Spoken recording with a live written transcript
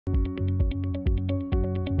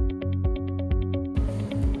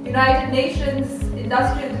United Nations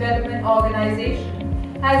Industrial Development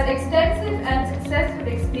Organization, has extensive and successful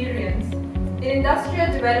experience in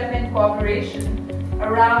industrial development cooperation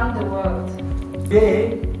around the world.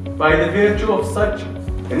 Today, by the virtue of such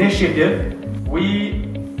initiative, we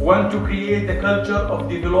want to create a culture of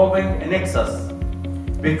developing a nexus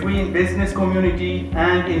between business community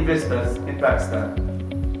and investors in Pakistan.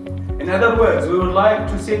 In other words, we would like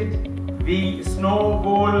to set the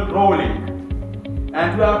snowball rolling,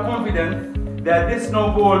 and we are confident that this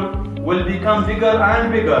snowball will become bigger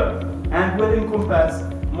and bigger and will encompass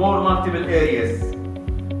more multiple areas.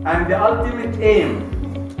 And the ultimate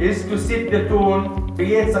aim is to set the tone,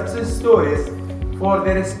 create success stories for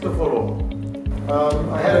the rest to follow.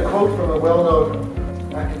 I had a quote from a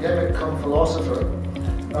well-known academic come philosopher,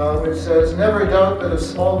 which says, "Never doubt that a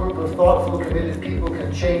small group of thoughtful, committed people can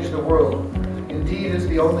change the world. Indeed, is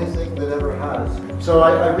the only thing that ever has." So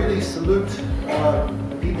I really salute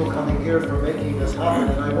the people coming here for making this happen,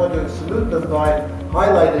 and I want to salute them by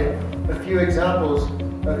highlighting a few examples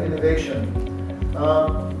of innovation.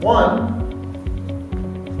 One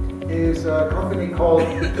is a company called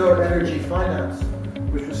UNIDO Energy Finance,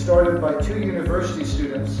 which was started by two university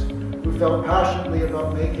students who felt passionately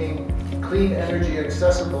about making clean energy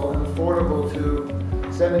accessible and affordable to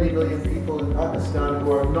 70 million people in Pakistan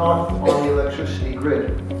who are not on the electricity grid.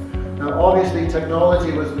 Now, obviously,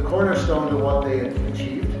 technology was the cornerstone to what they had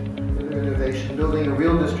achieved in their innovation, building a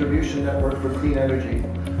real distribution network for clean energy.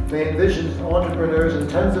 They envisioned entrepreneurs in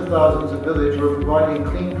tens of thousands of villages who are providing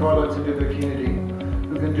clean products into their community,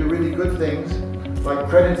 who can do really good things, like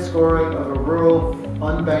credit scoring of a rural,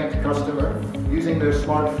 unbanked customer using their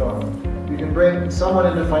smartphone. You can bring someone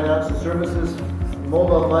into financial services,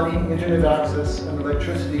 mobile money, internet access, and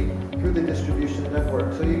electricity through the distribution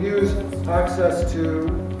network. So you use access to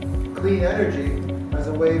clean energy as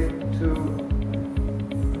a way to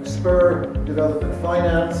spur development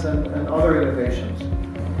finance and other innovations.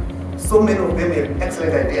 So many of them have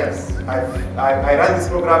excellent ideas. I run this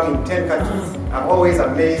program in 10 countries. I'm always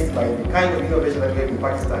amazed by the kind of innovation that we have in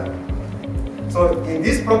Pakistan. So in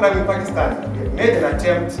this program in Pakistan, we have made an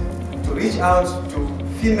attempt to reach out to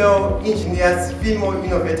female engineers, female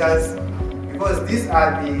innovators, because these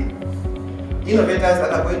are the innovators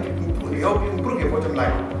that are going to help you improve your bottom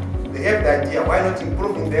line. They have the idea, why not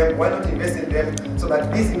improve in them, why not invest in them, so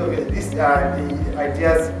that these the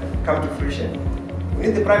ideas come to fruition. We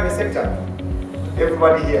need the private sector,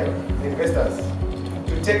 everybody here, the investors,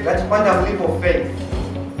 to take that quantum leap of faith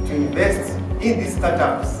to invest in these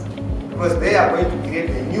startups, because they are going to create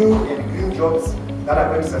a new and green jobs that are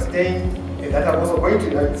going to sustain, and that are also going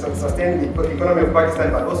to sustain the economy of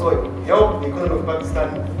Pakistan, but also help the economy of Pakistan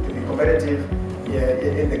to be competitive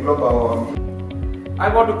in the global. I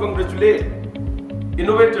want to congratulate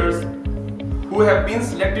innovators who have been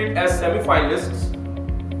selected as semi-finalists,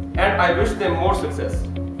 and I wish them more success.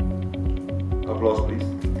 Applause, please.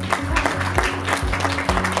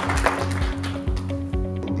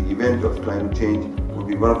 In the event of climate change, would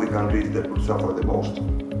be one of the countries that would suffer the most.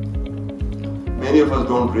 Many of us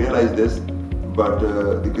don't realize this, but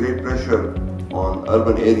the great pressure on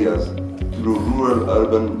urban areas through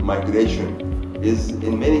rural-urban migration is,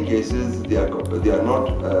 in many cases, they are not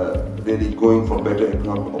really going for better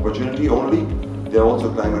economic opportunity only, they are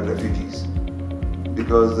also climate refugees.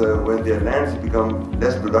 Because when their lands become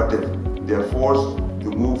less productive, they are forced to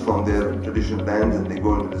move from their traditional lands and they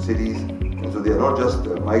go into the cities. And so they are not just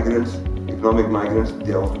migrants, economic migrants,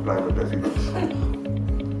 they are also climate refugees.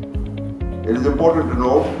 It is important to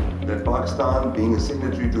note that Pakistan, being a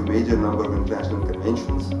signatory to a major number of international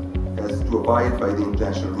conventions, has to abide by the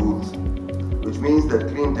international rules, which means that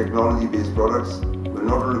clean technology-based products will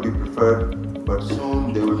not only be preferred, but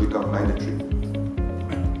soon they will become mandatory.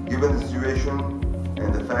 Given the situation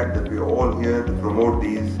and the fact that we are all here to promote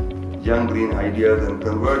these young green ideas and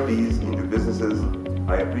convert these into businesses,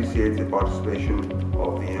 I appreciate the participation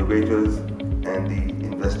of the innovators and the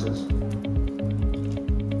investors.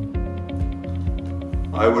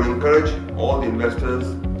 I would encourage all the investors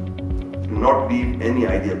to not leave any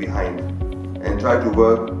idea behind and try to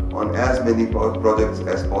work on as many projects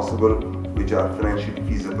as possible which are financially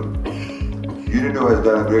feasible. UNIDO has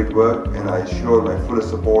done a great work, and I assure my fullest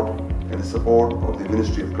support and the support of the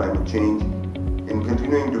Ministry of Climate Change in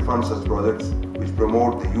continuing to fund such projects which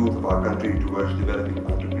promote the youth of our country towards developing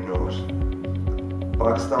entrepreneurs.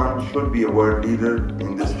 Pakistan should be a world leader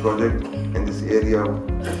in this project, in this area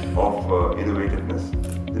of innovativeness.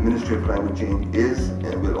 The Ministry of Climate Change is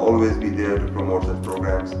and will always be there to promote such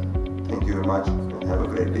programs. Thank you very much and have a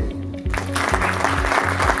great day.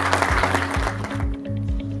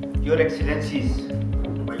 Your Excellencies,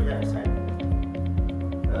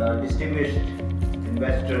 distinguished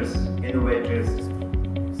investors, innovators,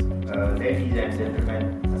 ladies and gentlemen,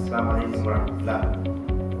 Assalamu alaikum warahmatullah.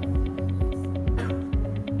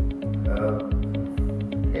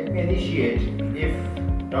 Let me initiate if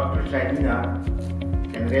Dr. Shahina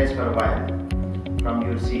can raise for a while from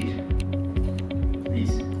your seat,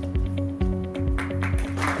 please.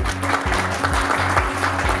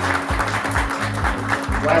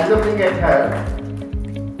 While looking at her,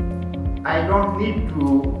 I don't need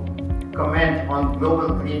to comment on Global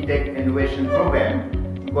Cleantech Innovation Programme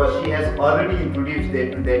because she has already introduced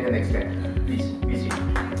that to that an extent. Please be seated.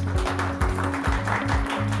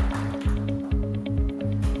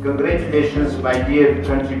 Congratulations, my dear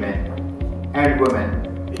countrymen and women.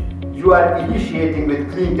 You are initiating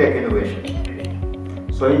with Cleantech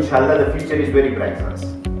innovation. So inshallah the future is very bright for us.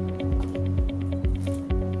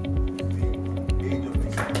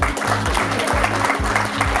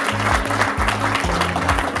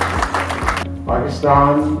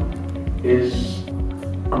 Pakistan is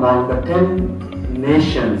among the 10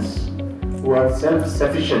 nations who are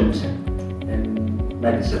self-sufficient in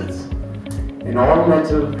medicines. In all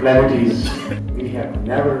natural calamities, we have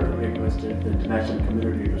never requested the international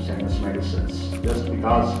community to send us medicines, just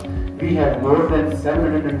because we have more than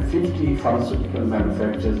 750 pharmaceutical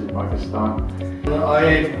manufacturers in Pakistan.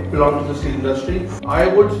 I belong to the steel industry. I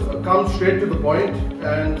would come straight to the point,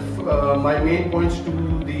 and my main points to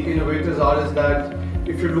the innovators is that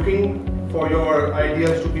if you're looking for your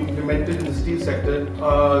ideas to be implemented in the steel sector,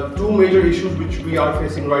 two major issues which we are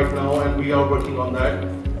facing right now, and we are working on that.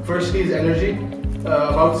 Firstly is energy.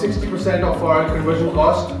 About 60% of our conversion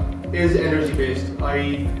cost is energy based,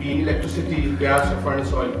 i.e. being electricity, gas or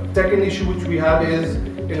furnace oil. Second issue which we have is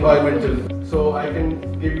environmental. So I can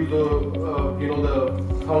give you the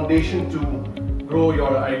the foundation to grow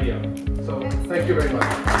your idea. So thank you very much.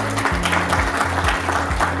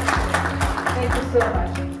 Thank you so much.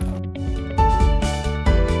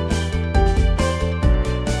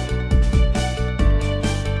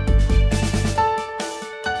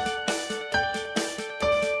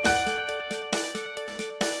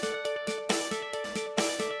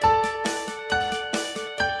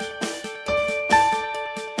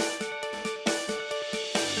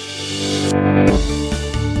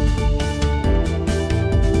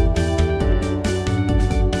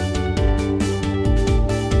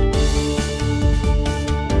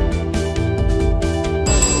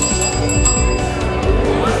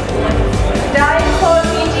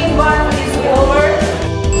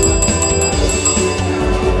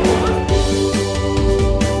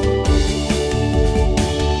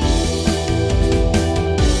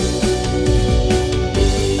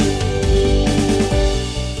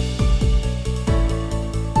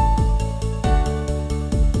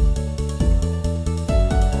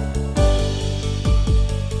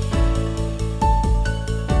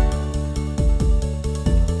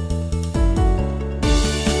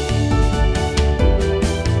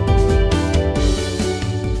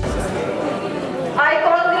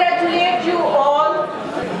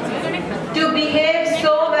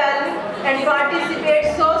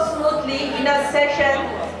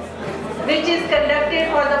 Which is conducted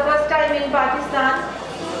for the first time in Pakistan.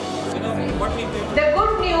 The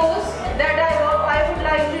good news that I would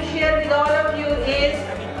like to share with all of you is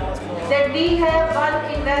that we have one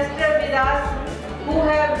investor with us who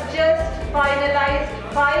have just finalized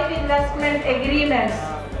 5 investment agreements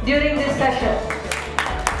during this session.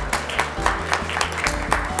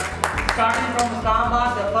 Starting from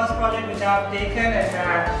Islamabad, the first project which I have taken,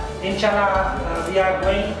 and inshallah we are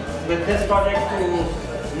going with this project to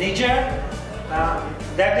Niger.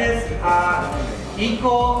 That is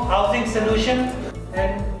eco housing solution,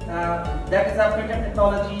 and that is a patent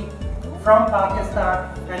technology from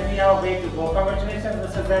Pakistan, and we are way to go. Congratulations,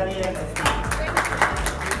 Mr. Zadi and SMEs.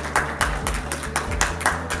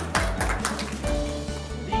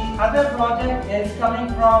 The other project is coming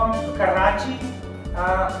from Karachi.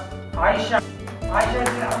 Aisha is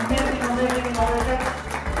an amazing innovator.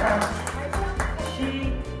 She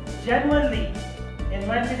genuinely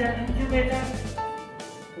invented an incubator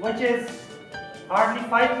which is hardly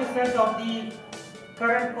 5% of the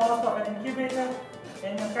current cost of an incubator.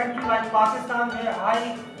 In a country like Pakistan, where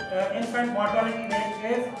high infant mortality rate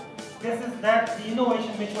is, this is the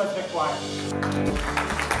innovation which was required.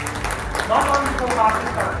 Not only for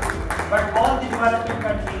Pakistan, but all the developing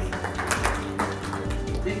countries.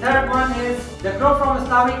 The third one is the group from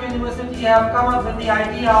Islamic University have come up with the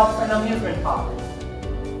idea of an amusement park.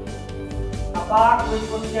 A park which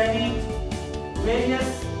would carry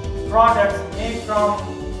various products made from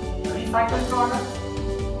recycled products,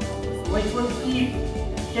 which would keep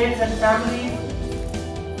kids and families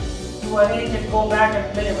to arrange and go back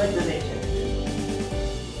and play with the nature.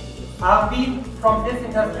 I've been from this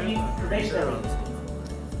industry traditionally.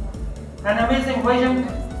 An amazing vision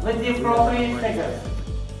with the appropriate figures.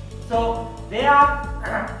 So they are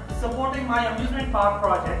supporting my amusement park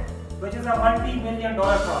project, which is a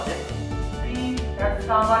multi-million-dollar project. We at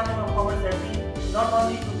Islamabad Chamber of Commerce have been not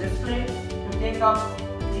only to display, to take up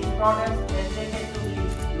these products and take it to the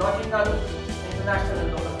logical, international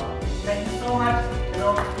and local market. Thank you so much. It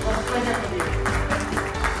was a pleasure to be here.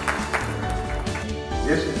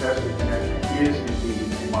 This Investor Connect is indeed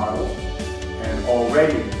a model, and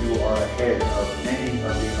already you are ahead of many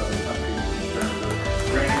of the other countries in terms of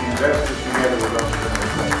bringing investors together with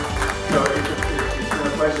entrepreneurs. So it's been a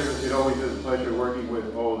pleasure. It always is a pleasure working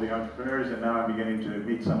with all the entrepreneurs, and now I'm beginning to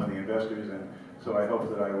meet some of the investors, and so I hope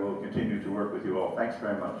that I will continue to work with you all. Thanks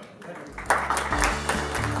very much.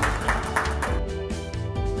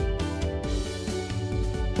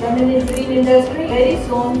 Women in green industry, very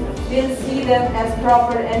soon we'll see them as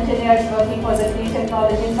proper engineers working for the clean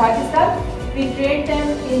technology in Pakistan. We train them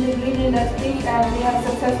in the green industry and they have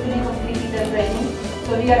successfully completed their training.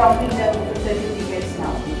 So we are offering them certificates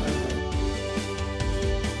now.